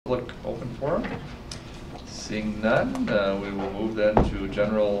forum? Seeing none, we will move then to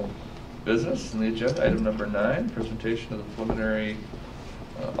general business in the agenda. Item number 9, presentation of the preliminary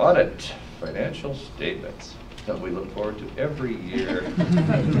audit financial statements that we look forward to every year.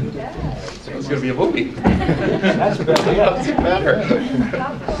 It's going to be a movie. That's better. That's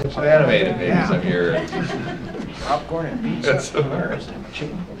better. So animated, maybe some year. Popcorn and pizza.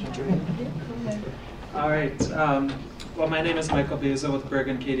 All right. Well, my name is Michael Beza with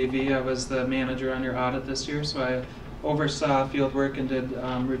Bergen KDV. I was the manager on your audit this year, so I oversaw field work and did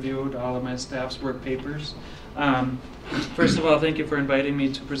reviewed all of my staff's work papers. First of all, thank you for inviting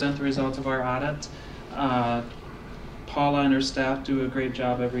me to present the results of our audit. Paula and her staff do a great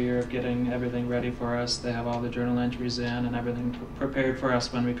job every year of getting everything ready for us. They have all the journal entries in and everything prepared for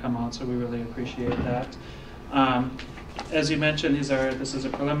us when we come out, so we really appreciate that. As you mentioned, this is a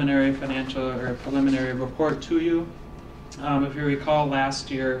preliminary financial or preliminary report to you. If you recall, last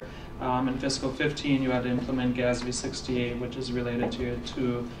year in fiscal 15, you had to implement GASB 68, which is related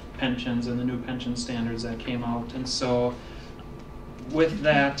to pensions and the new pension standards that came out. And so with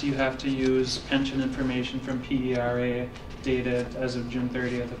that, you have to use pension information from PERA dated as of June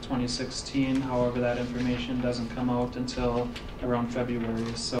 30th of 2016. However, that information doesn't come out until around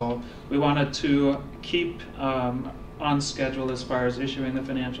February. So we wanted to keep on schedule as far as issuing the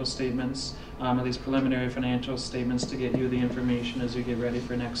financial statements, at least preliminary financial statements, to get you the information as you get ready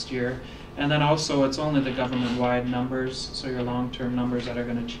for next year. And then also, it's only the government-wide numbers, so your long-term numbers that are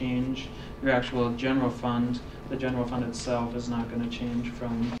going to change. Your actual general fund, the general fund itself is not going to change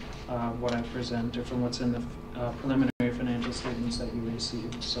from what I present or from what's in the preliminary financial statements that you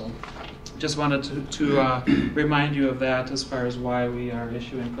received. So just wanted to remind you of that as far as why we are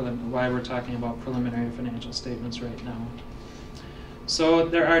issuing, why we're talking about preliminary financial statements right now. So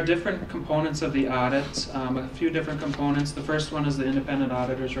there are different components of the audit, a few different components. The first one is the independent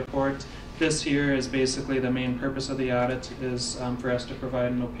auditor's report. This here is basically the main purpose of the audit is for us to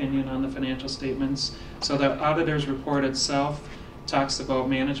provide an opinion on the financial statements. So the auditor's report itself talks about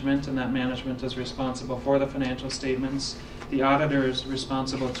management, and that management is responsible for the financial statements. The auditor is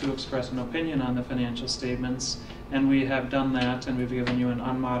responsible to express an opinion on the financial statements, and we have done that, and we've given you an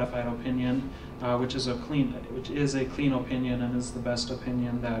unmodified opinion, which is a clean opinion and is the best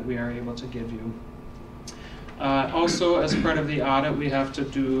opinion that we are able to give you. Also, as part of the audit, we have to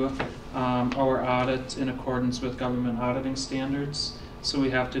do our audit in accordance with government auditing standards. So we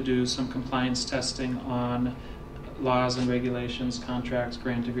have to do some compliance testing on laws and regulations, contracts,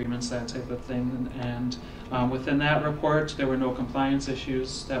 grant agreements, that type of thing. And within that report, there were no compliance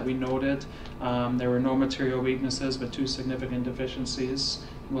issues that we noted. There were no material weaknesses, but 2 significant deficiencies.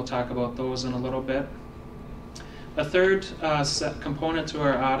 We'll talk about those in a little bit. A third component to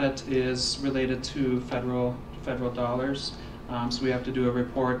our audit is related to federal dollars. So we have to do a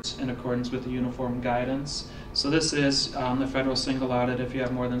report in accordance with the uniform guidance. So this is the federal single audit. If you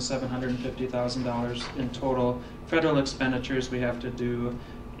have more than $750,000 in total federal expenditures, we have to do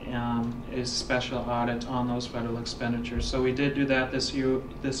a special audit on those federal expenditures. So we did do that this year.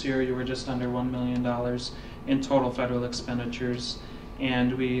 This year you were just under $1 million in total federal expenditures,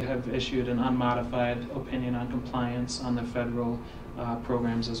 and we have issued an unmodified opinion on compliance on the federal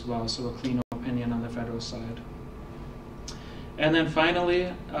programs as well, so a clean opinion on the federal side. And then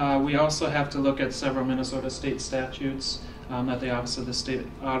finally, we also have to look at several Minnesota state statutes that the Office of the State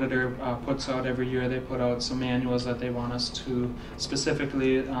Auditor puts out every year. They put out some manuals that they want us to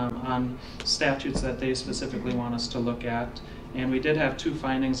specifically, on statutes that they specifically want us to look at. And we did have 2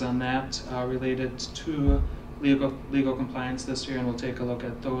 findings on that related to legal compliance this year, and we'll take a look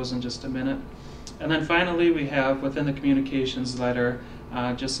at those in just a minute. And then finally, we have within the communications letter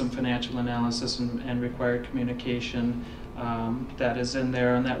just some financial analysis and required communication that is in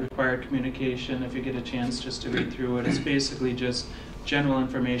there. And that required communication, if you get a chance just to read through it, it's basically just general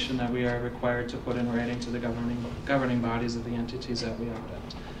information that we are required to put in writing to the governing bodies of the entities that we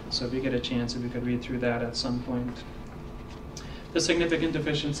audit. So if you get a chance, if you could read through that at some point. The significant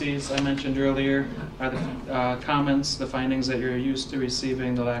deficiencies I mentioned earlier are the comments, the findings that you're used to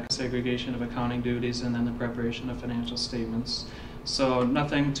receiving, the lack of segregation of accounting duties, and then the preparation of financial statements. So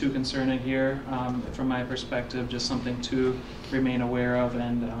nothing too concerning here from my perspective, just something to remain aware of,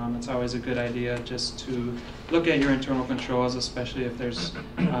 and it's always a good idea just to look at your internal controls, especially if there's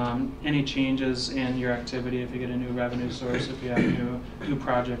any changes in your activity, if you get a new revenue source, if you have new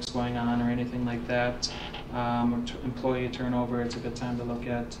projects going on or anything like that, or employee turnover. It's a good time to look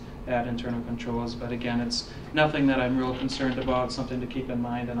at internal controls. But again, it's nothing that I'm real concerned about, something to keep in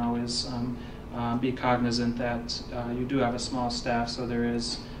mind, and always be cognizant that you do have a small staff, so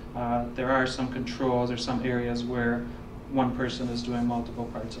there are some controls or some areas where one person is doing multiple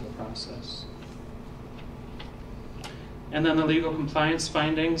parts of the process. And then the legal compliance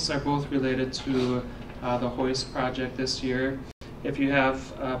findings are both related to the hoist project this year. If you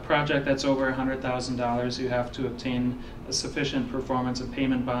have a project that's over $100,000, you have to obtain a sufficient performance of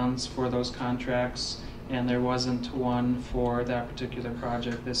payment bonds for those contracts, and there wasn't one for that particular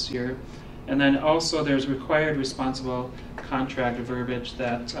project this year. And then also there's required responsible contract verbiage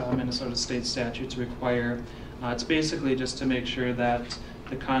that Minnesota state statutes require. It's basically just to make sure that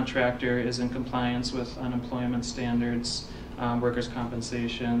the contractor is in compliance with unemployment standards, workers'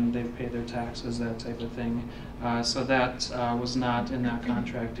 compensation, they've paid their taxes, that type of thing. So that was not in that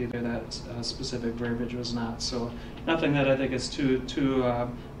contract either. That specific verbiage was not. So nothing that I think is too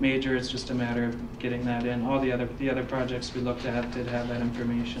major. It's just a matter of getting that in. All the other projects we looked at did have that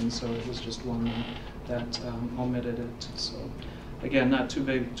information, so it was just one that omitted it. So again, not too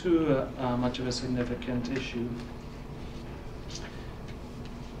much of a significant issue.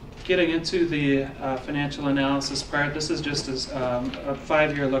 Getting into the financial analysis part, this is just as a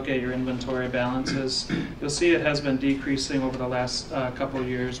 5-year look at your inventory balances. You'll see it has been decreasing over the last couple of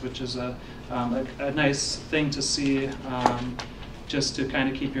years, which is a nice thing to see, just to kind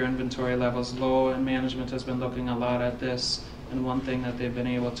of keep your inventory levels low, and management has been looking a lot at this. And one thing that they've been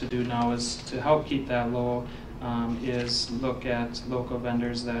able to do now is to help keep that low is look at local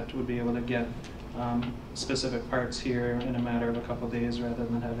vendors that would be able to get specific parts here in a matter of a couple of days rather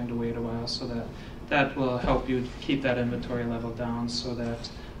than having to wait a while, so that will help you keep that inventory level down so that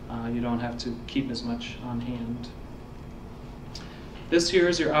you don't have to keep as much on hand. This here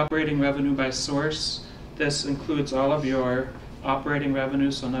is your operating revenue by source. This includes all of your operating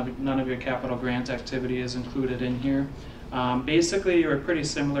revenue, so none of your capital grant activity is included in here. Basically, you're pretty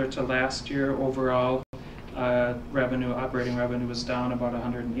similar to last year. Overall operating revenue was down about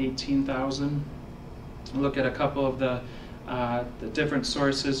 $118,000. Look at a couple of the different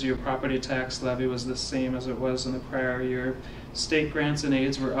sources. Your property tax levy was the same as it was in the prior year. State grants and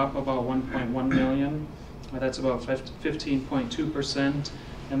aids were up about $1.1 million. That's about 15.2%,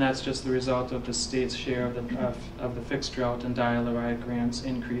 and that's just the result of the state's share of the fixed drought and dial-a-ride grants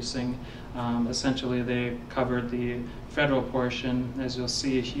increasing. Essentially, they covered the federal portion. As you'll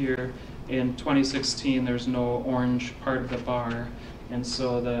see here, in 2016, there's no orange part of the bar. And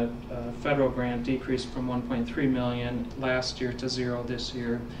so the federal grant decreased from $1.3 million last year to $0 this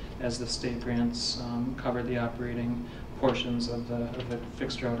year, as the state grants covered the operating portions of the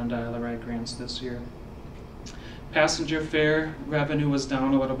fixed drought and dial-a-ride grants this year. Passenger fare revenue was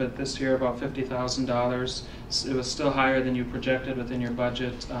down a little bit this year, about $50,000. It was still higher than you projected within your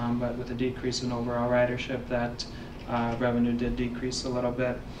budget, but with a decrease in overall ridership, that revenue did decrease a little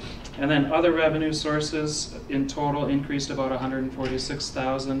bit. And then other revenue sources in total increased about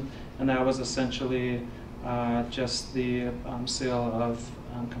 $146,000, and that was essentially just the sale of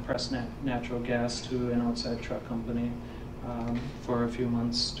compressed natural gas to an outside truck company for a few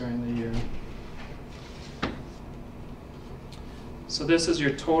months during the year. So this is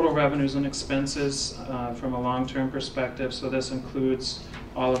your total revenues and expenses from a long-term perspective. So this includes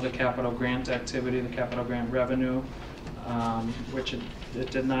all of the capital grant activity, the capital grant revenue, which it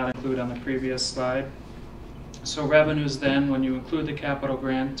did not include on the previous slide. So revenues then, when you include the capital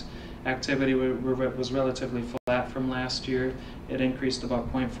grant activity, was relatively flat from last year. It increased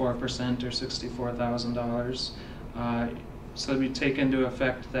about 0.4% or $64,000. So we take into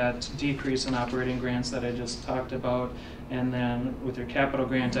effect that decrease in operating grants that I just talked about, and then with your capital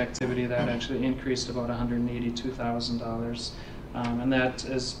grant activity, that actually increased about $182,000. And that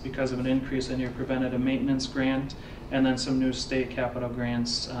is because of an increase in your preventative maintenance grant, and then some new state capital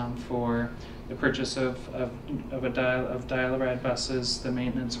grants for the purchase of dial-a-ride buses, the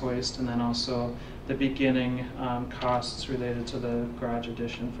maintenance hoist, and then also the beginning costs related to the garage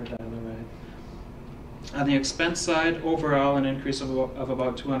addition for dial-a-ride. On the expense side, overall an increase of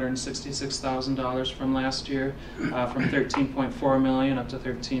about $266,000 from last year, from $13.4 million up to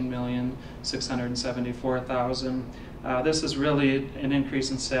 $13,674,000. This is really an increase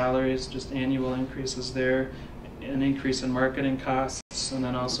in salaries, just annual increases there, an increase in marketing costs, and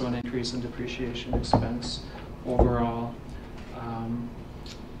then also an increase in depreciation expense overall.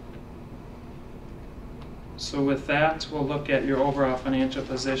 So with that, we'll look at your overall financial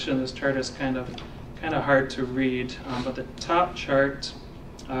position. This chart is kind of hard to read, but the top chart,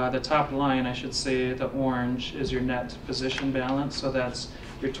 the top line, I should say, the orange, is your net position balance. So that's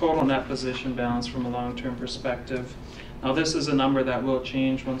your total net position balance from a long-term perspective. Now this is a number that will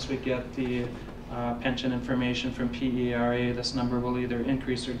change once we get the pension information from PERA. This number will either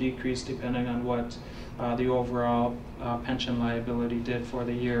increase or decrease depending on what the overall pension liability did for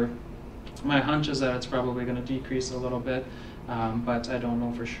the year. My hunch is that it's probably going to decrease a little bit, but I don't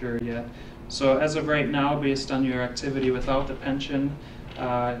know for sure yet. So as of right now, based on your activity without the pension,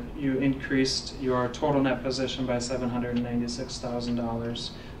 you increased your total net position by $796,000.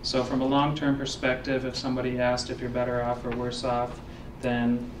 So from a long-term perspective, if somebody asked if you're better off or worse off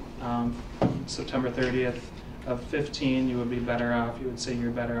than September 30th of 15, you would be better off. You would say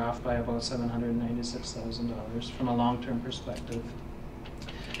you're better off by about $796,000 from a long-term perspective.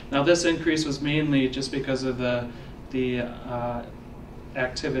 Now this increase was mainly just because of the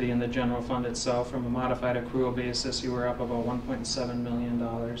activity in the general fund itself. From a modified accrual basis, you were up about $1.7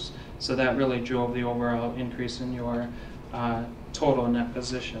 million. So that really drove the overall increase in your total net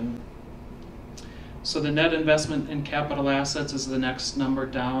position. So the net investment in capital assets is the next number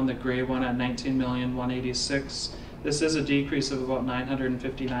down, the gray one at $19,186,000. This is a decrease of about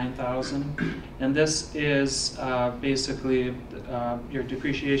 $959,000, and this is basically your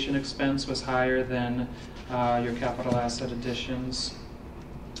depreciation expense was higher than your capital asset additions,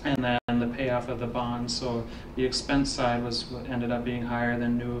 and then the payoff of the bonds. So the expense side ended up being higher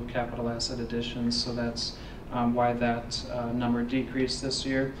than new capital asset additions. So that's why that number decreased this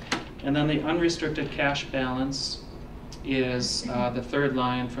year. And then the unrestricted cash balance is the third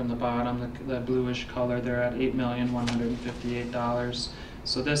line from the bottom, the bluish color. They're at $8,158,000.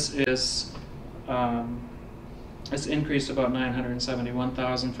 So this is it's increased about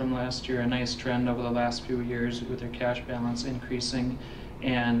 $971,000 from last year. A nice trend over the last few years with their cash balance increasing,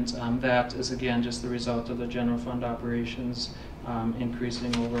 and that is again just the result of the general fund operations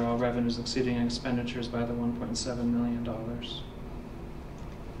increasing overall revenues exceeding expenditures by the $1.7 million.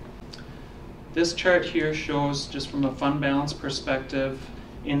 This chart here shows, just from a fund balance perspective,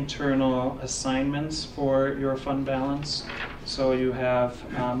 internal assignments for your fund balance. So you have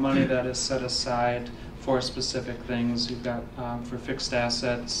money that is set aside for specific things. You've got for fixed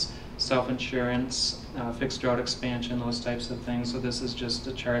assets, self-insurance, fixed route expansion, those types of things. So this is just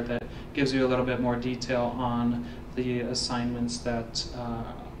a chart that gives you a little bit more detail on the assignments that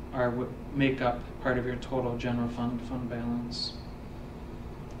make up part of your total general fund balance.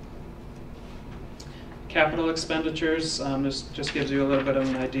 Capital expenditures, this just gives you a little bit of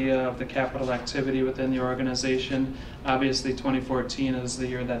an idea of the capital activity within the organization. Obviously 2014 is the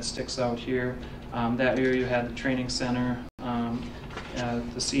year that sticks out here. That year you had the training center,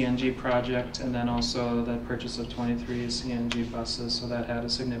 the CNG project, and then also the purchase of 23 CNG buses, so that had a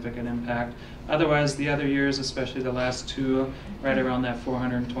significant impact. Otherwise, the other years, especially the last two, right around that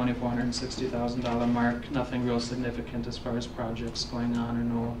 $420,000, $460,000 mark, nothing real significant as far as projects going on, or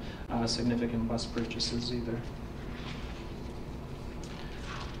no significant bus purchases either.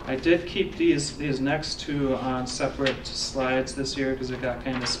 I did keep these next two on separate slides this year because it got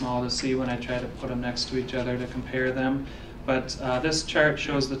kind of small to see when I tried to put them next to each other to compare them. But this chart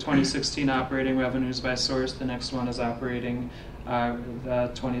shows the 2016 operating revenues by source. The next one is the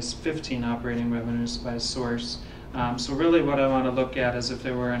 2015 operating revenues by source. So really what I want to look at is if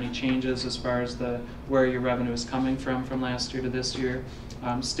there were any changes as far as where your revenue is coming from last year to this year.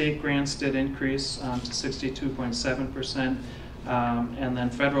 State grants did increase to 62.7%. And then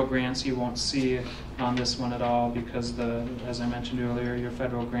federal grants you won't see on this one at all because as I mentioned earlier, your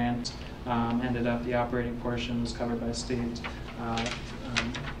federal grant ended up, the operating portion was covered by state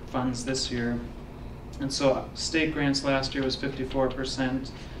funds this year. And so state grants last year was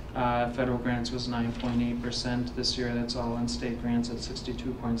 54%, federal grants was 9.8%. This year that's all on state grants at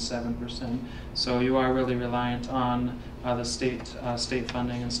 62.7%. So you are really reliant on the state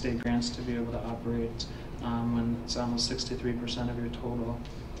funding and state grants to be able to operate when it's almost 63% of your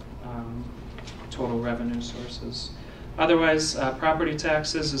total revenue sources. Otherwise, property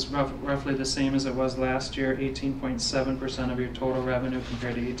taxes is roughly the same as it was last year, 18.7% of your total revenue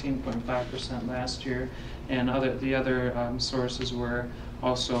compared to 18.5% last year. And the other sources were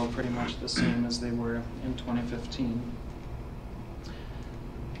also pretty much the same as they were in 2015.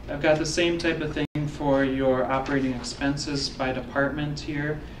 I've got the same type of thing for your operating expenses by department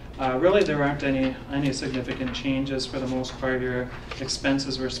here. Really, there aren't any significant changes. For the most part, your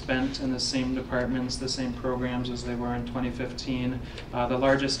expenses were spent in the same departments, the same programs as they were in 2015. The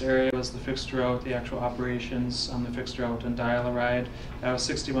largest area was the fixed route, the actual operations on the fixed route and dial-a-ride. That was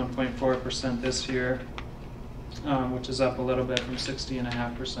 61.4% this year, which is up a little bit from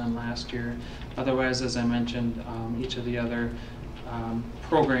 60.5% last year. Otherwise, as I mentioned, each of the other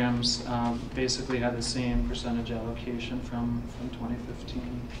programs basically had the same percentage allocation from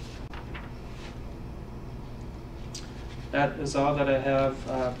 2015. That is all that I have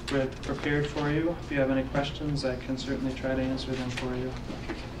prepared for you. If you have any questions, I can certainly try to answer them for you.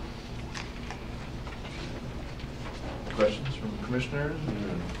 Questions from commissioners?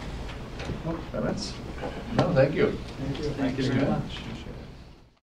 Comments? No, thank you. Thank you very much.